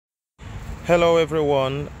Hello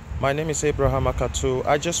everyone, my name is Abraham Akatu.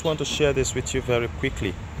 I just want to share this with you very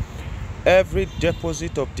quickly. Every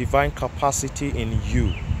deposit of divine capacity in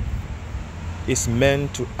you is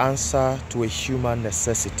meant to answer to a human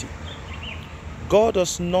necessity. God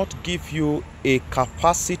does not give you a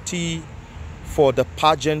capacity for the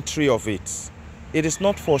pageantry of it. It is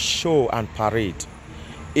not for show and parade.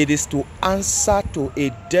 It is to answer to a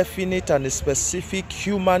definite and a specific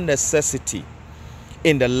human necessity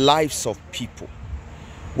in the lives of people.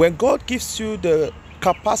 When God gives you the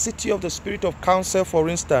capacity of the spirit of counsel, for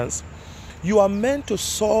instance, you are meant to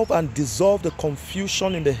solve and dissolve the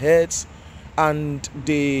confusion in the heads and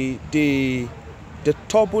the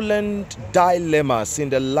turbulent dilemmas in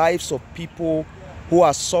the lives of people who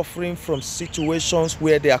are suffering from situations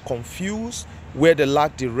where they are confused, where they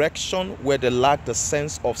lack direction, where they lack the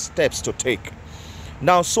sense of steps to take.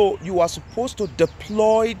 Now, so you are supposed to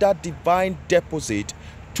deploy that divine deposit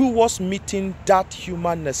towards meeting that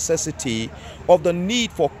human necessity of the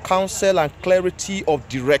need for counsel and clarity of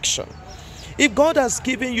direction. If God has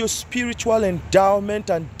given you spiritual endowment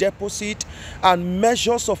and deposit and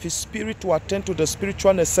measures of His Spirit to attend to the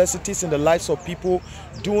spiritual necessities in the lives of people,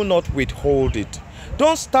 do not withhold it.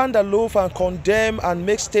 Don't stand aloof and condemn and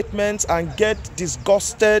make statements and get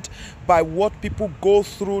disgusted by what people go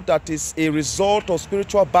through that is a result of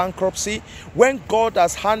spiritual bankruptcy, when God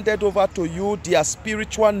has handed over to you their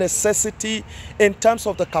spiritual necessity in terms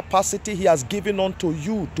of the capacity He has given unto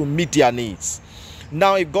you to meet their needs.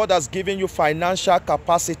 Now, if God has given you financial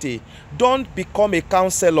capacity, don't become a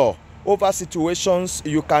counselor over situations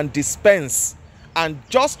you can dispense. And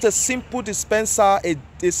just a simple dispenser, a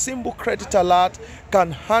simple credit alert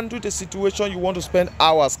can handle the situation you want to spend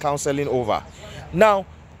hours counseling over. Now,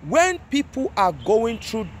 when people are going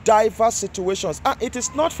through diverse situations, it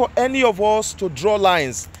is not for any of us to draw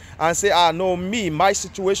lines and say, no, my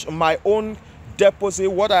situation, my own deposit,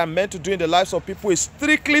 what I am meant to do in the lives of people is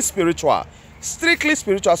strictly spiritual. Strictly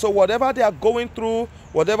spiritual. So whatever they are going through,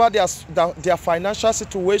 whatever their financial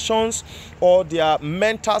situations or their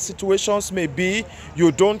mental situations may be,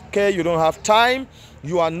 you don't care, you don't have time,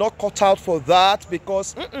 you are not cut out for that,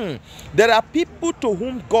 because there are people to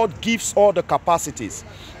whom God gives all the capacities.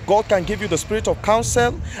 God can give you the spirit of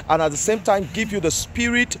counsel and at the same time give you the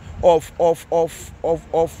spirit of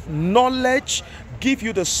knowledge, give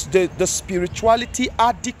you the spirituality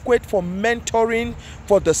adequate for mentoring,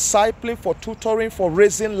 for discipling, for tutoring, for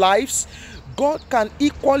raising lives. God can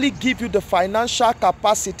equally give you the financial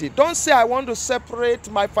capacity. Don't say, I want to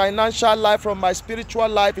separate my financial life from my spiritual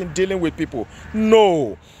life in dealing with people.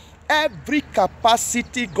 No. Every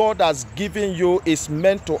capacity God has given you is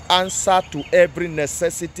meant to answer to every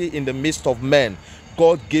necessity in the midst of men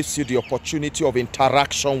God gives you the opportunity of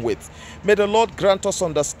interaction with. May the Lord grant us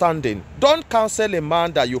understanding. Don't counsel a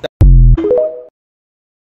man that you